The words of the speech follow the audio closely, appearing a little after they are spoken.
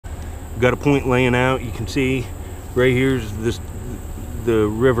Got a point laying out. You can see right here's the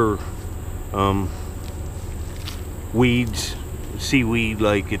river weeds, seaweed,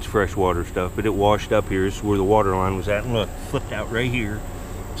 like it's freshwater stuff, but it washed up here. This is where the water line was at. And look, flipped out right here.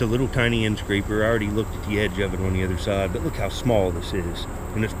 It's a little tiny end scraper. I already looked at the edge of it on the other side, but look how small this is.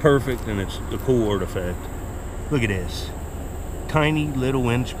 And it's perfect, and it's a cool artifact. Look at this. Tiny little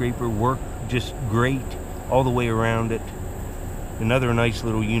end scraper, worked just great all the way around it. Another nice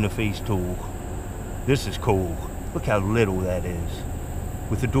little uniface tool. This is cool. Look how little that is.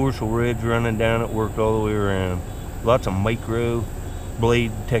 With the dorsal ridge running down, it worked all the way around. Lots of micro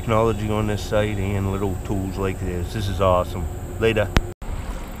blade technology on this site and little tools like this. This is awesome. Later.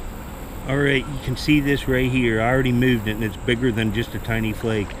 Alright, you can see this right here. I already moved it, and it's bigger than just a tiny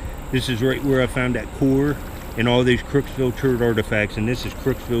flake. This is right where I found that core and all these Crooksville chert artifacts, and this is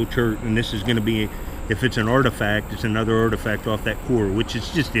Crooksville chert, and this is going to be, if it's an artifact, it's another artifact off that core, which is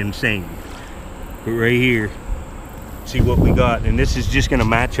just insane. But right here, see what we got, and this is just going to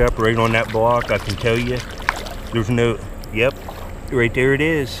match up right on that block. I can tell you, there's no, yep, right there it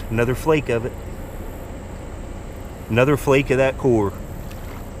is, another flake of it, another flake of that core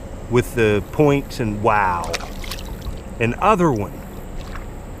with the points, and wow, another one.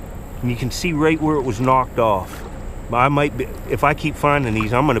 And you can see right where it was knocked off. I might be, if I keep finding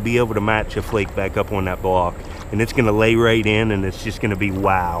these, I'm going to be able to match a flake back up on that block, and it's going to lay right in, and it's just going to be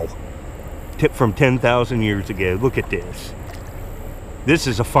wow. Tip from 10,000 years ago. Look at this. This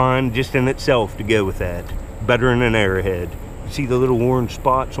is a find just in itself to go with that. Better than an Arrowhead. You see the little orange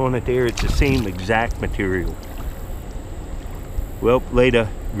spots on it there? It's the same exact material. Well, later.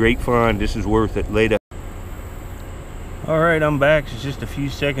 Great find. This is worth it. Later. Alright, I'm back. It's just a few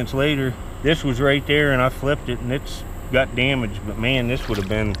seconds later. This was right there, and I flipped it, and it's got damaged. But man, this would have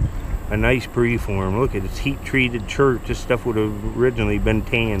been a nice preform. Look at it. It's heat treated chert. This stuff would have originally been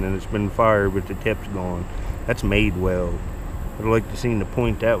tan, and it's been fired, but the tip's gone. That's made well. I'd like to see the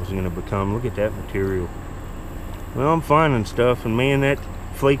point that was going to become. Look at that material. Well, I'm finding stuff, and man, that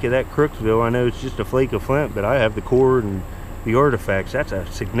flake of that Crooksville, I know it's just a flake of flint, but I have the core and the artifacts. That's a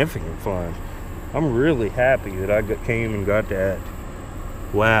significant find. I'm really happy that I came and got that.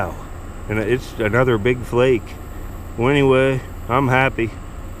 Wow. And it's another big flake. Well, anyway, I'm happy.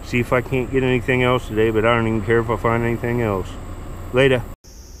 See if I can't get anything else today, but I don't even care if I find anything else. Later.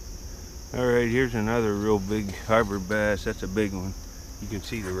 Alright, here's another real big hybrid bass. That's a big one. You can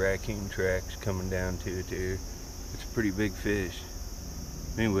see the raccoon tracks coming down to it there. It's a pretty big fish.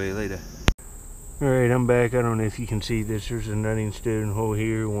 Anyway, later. Alright, I'm back. I don't know if you can see this. There's a nutting stone hole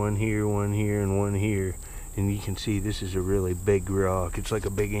here, one here, one here, and one here. And you can see this is a really big rock. It's like a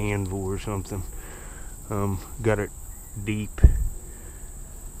big anvil or something. Got it deep.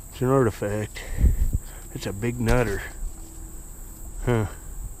 It's an artifact. It's a big nutter. Huh.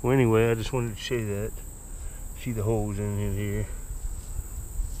 Well, anyway, I just wanted to show you that. See the holes in it here.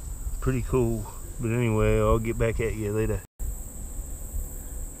 Pretty cool. But anyway, I'll get back at you later.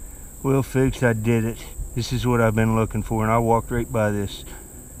 Well, folks, I did it. This is what I've been looking for, and I walked right by this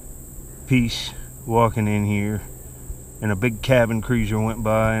piece walking in here, and a big cabin cruiser went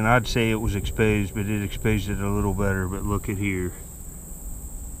by, and I'd say it was exposed, but it exposed it a little better. But look at here.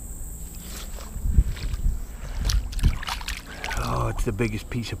 Oh, it's the biggest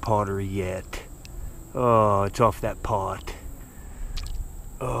piece of pottery yet. Oh, it's off that pot.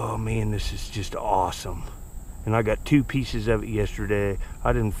 Oh man, this is just awesome. And I got 2 pieces of it yesterday.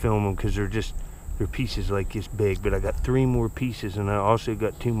 I didn't film them because they're pieces like this big, but I got 3 more pieces, and I also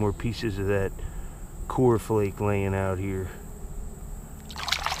got 2 more pieces of that core flake laying out here.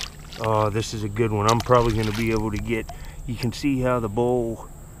 Oh, this is a good one. I'm probably going to be able to get, you can see how the bowl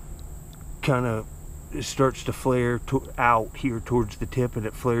kind of starts to flare out here towards the tip, and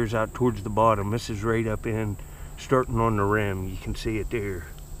it flares out towards the bottom. This is right up in, starting on the rim. You can see it there.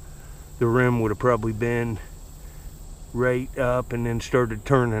 The rim would have probably been right up and then started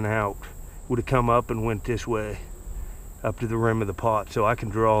turning out. Would have come up and went this way up to the rim of the pot. So I can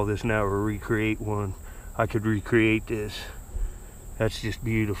draw this now or recreate one. I could recreate this. That's just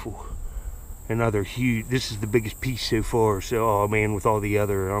beautiful. Another huge, this is the biggest piece so far. So, oh man, with all the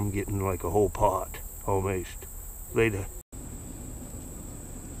other, I'm getting like a whole pot almost. Later.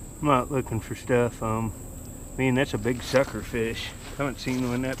 I'm out looking for stuff. Man, that's a big sucker fish. I haven't seen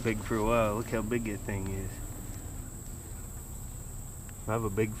one that big for a while. Look how big that thing is. I have a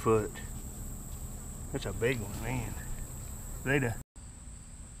big foot. That's a big one, man. Later.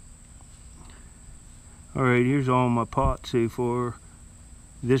 Alright, here's all my pots so far.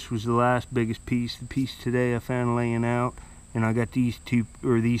 This was the last biggest piece. The piece today I found laying out, and I got these two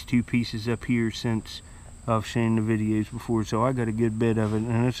pieces up here since I've seen the videos before, so I got a good bit of it,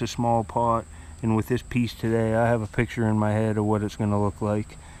 and it's a small pot. And with this piece today, I have a picture in my head of what it's going to look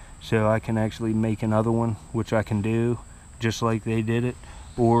like, so I can actually make another one, which I can do just like they did it,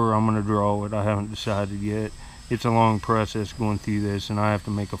 or I'm going to draw it. I haven't decided yet. It's a long process going through this, and I have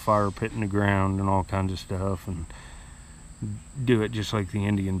to make a fire pit in the ground and all kinds of stuff and do it just like the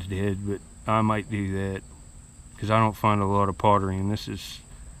Indians did. But I might do that because I don't find a lot of pottery, and this is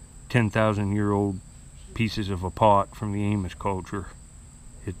 10,000-year-old pieces of a pot from the Amish culture.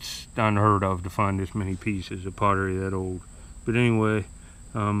 It's unheard of to find this many pieces of pottery that old. But anyway,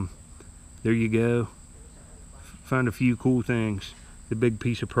 there you go. Found a few cool things. The big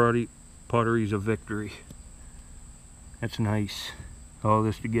piece of pottery is a victory. That's nice. All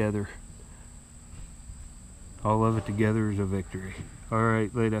this together. All of it together is a victory. All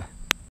right, later.